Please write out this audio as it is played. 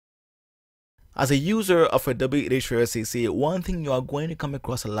As a user of Adobe Illustrator CC, one thing you are going to come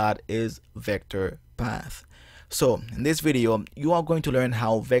across a lot is vector path. So in this video, you are going to learn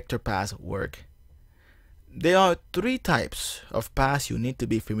how vector paths work. There are three types of paths you need to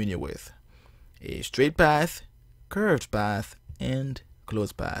be familiar with: a straight path, curved path, and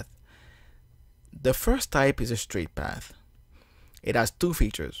closed path. The first type is a straight path. It has two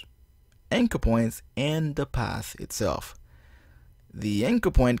features: anchor points and the path itself. The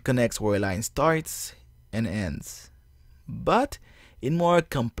anchor point connects where a line starts and ends. But in more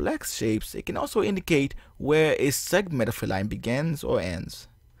complex shapes, it can also indicate where a segment of a line begins or ends.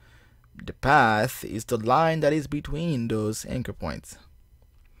 The path is the line that is between those anchor points.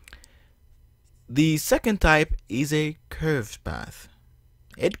 The second type is a curved path.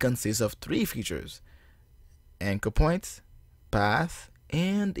 It consists of three features: anchor points, path,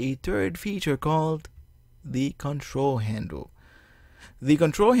 and a third feature called the control handle. The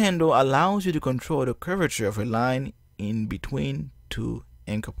control handle allows you to control the curvature of a line in between two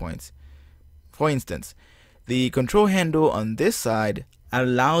anchor points. For instance, the control handle on this side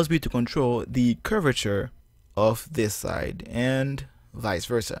allows me to control the curvature of this side and vice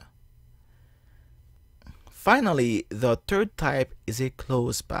versa. Finally, the third type is a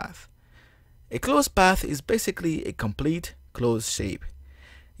closed path. A closed path is basically a complete closed shape.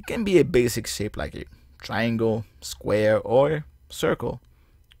 It can be a basic shape like a triangle, square, or circle,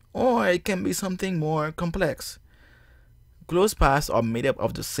 or it can be something more complex. Closed paths are made up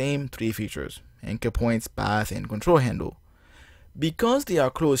of the same three features: anchor points, path, and control handle. Because they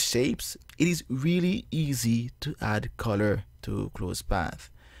are closed shapes, it is really easy to add color to closed path.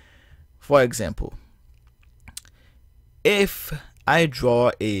 For example, if I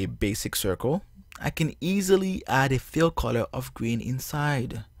draw a basic circle, I can easily add a fill color of green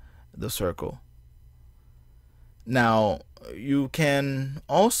inside the circle. Now, you can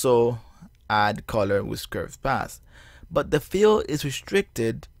also add color with curved paths, but the fill is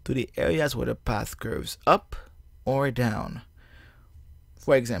restricted to the areas where the path curves up or down.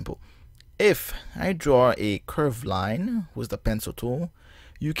 For example, if I draw a curved line with the pencil tool,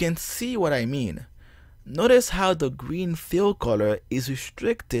 you can see what I mean. Notice how the green fill color is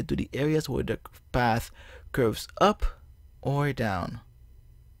restricted to the areas where the path curves up or down.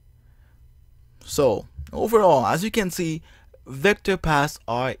 So, overall, as you can see, vector paths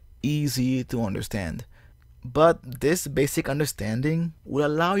are easy to understand. But this basic understanding will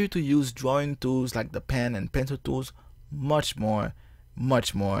allow you to use drawing tools like the pen and pencil tools much more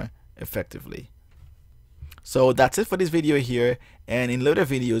effectively. So that's it for this video here, and in later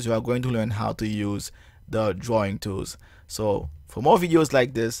videos you are going to learn how to use the drawing tools. So for more videos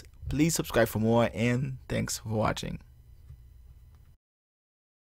like this, please subscribe for more, and thanks for watching.